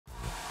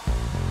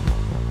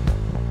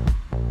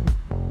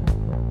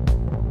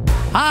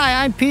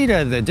Hi, I'm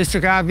Peter, the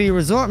District RV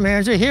Resort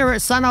Manager here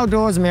at Sun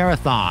Outdoors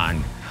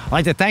Marathon. I'd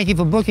like to thank you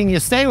for booking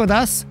your stay with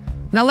us.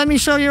 Now let me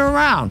show you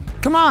around.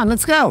 Come on,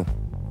 let's go.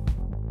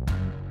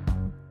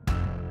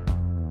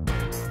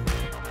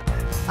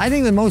 I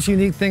think the most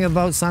unique thing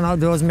about Sun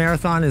Outdoors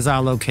Marathon is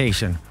our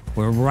location.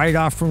 We're right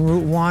off from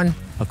Route 1.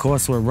 Of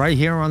course, we're right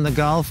here on the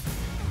Gulf.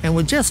 And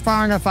we're just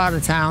far enough out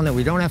of town that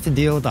we don't have to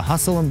deal with the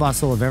hustle and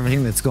bustle of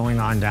everything that's going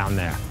on down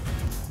there.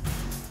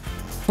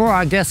 For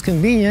our guest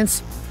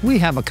convenience, we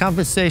have a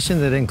comfort station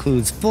that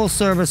includes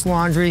full-service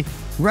laundry,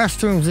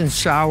 restrooms and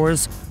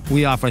showers.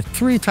 We offer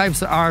 3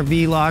 types of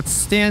RV lots,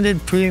 standard,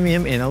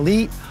 premium, and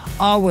elite,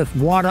 all with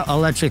water,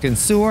 electric, and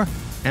sewer.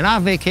 And our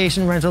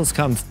vacation rentals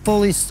come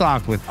fully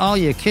stocked with all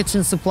your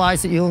kitchen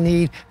supplies that you'll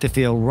need to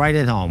feel right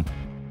at home.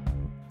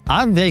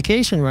 Our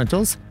vacation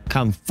rentals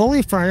come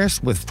fully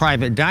furnished with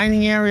private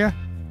dining area,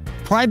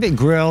 private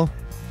grill,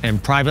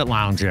 and private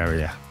lounge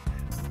area.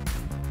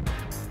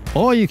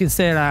 Or you can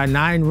stay at our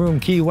 9-room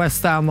Key West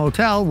style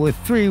motel with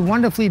 3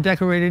 wonderfully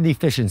decorated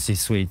efficiency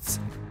suites.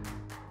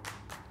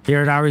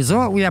 Here at our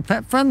resort, we are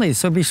pet friendly,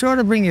 so be sure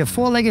to bring your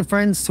 4-legged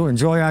friends to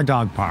enjoy our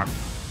dog park.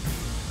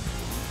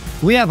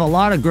 We have a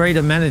lot of great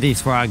amenities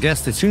for our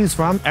guests to choose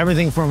from,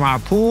 everything from our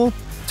pool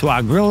to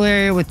our grill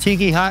area with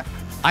tiki hut,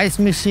 ice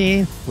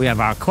machine. We have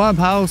our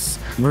clubhouse,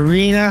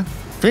 marina,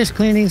 fish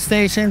cleaning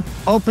station,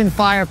 open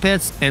fire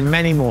pits, and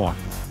many more.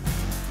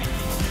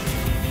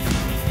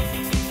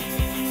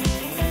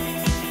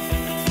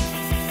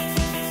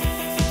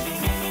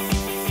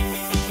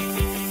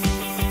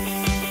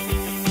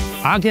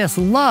 Our guests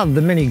love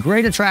the many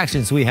great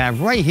attractions we have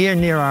right here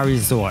near our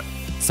resort,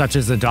 such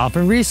as the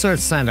Dolphin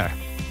Research Center,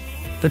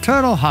 the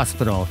Turtle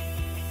Hospital,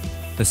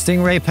 the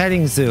Stingray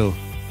Petting Zoo,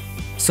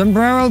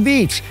 Sombrero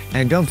Beach,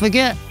 and don't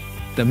forget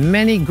the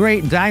many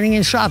great dining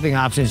and shopping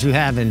options you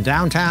have in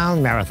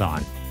downtown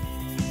Marathon.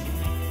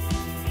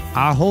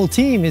 Our whole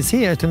team is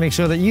here to make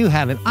sure that you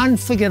have an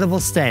unforgettable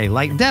stay,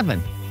 like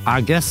Devin,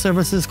 our guest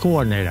services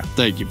coordinator.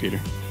 Thank you, Peter.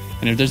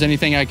 And if there's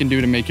anything I can do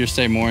to make your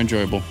stay more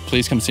enjoyable,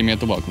 please come see me at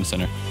the Welcome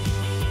Center.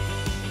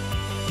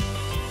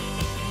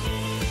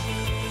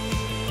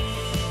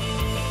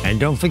 And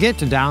don't forget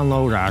to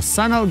download our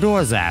Sun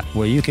Outdoors app,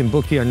 where you can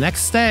book your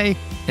next stay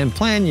and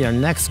plan your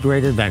next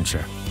great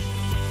adventure.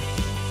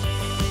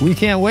 We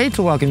can't wait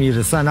to welcome you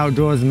to Sun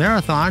Outdoors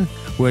Marathon,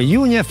 where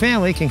you and your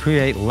family can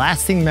create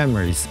lasting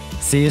memories.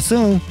 See you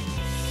soon.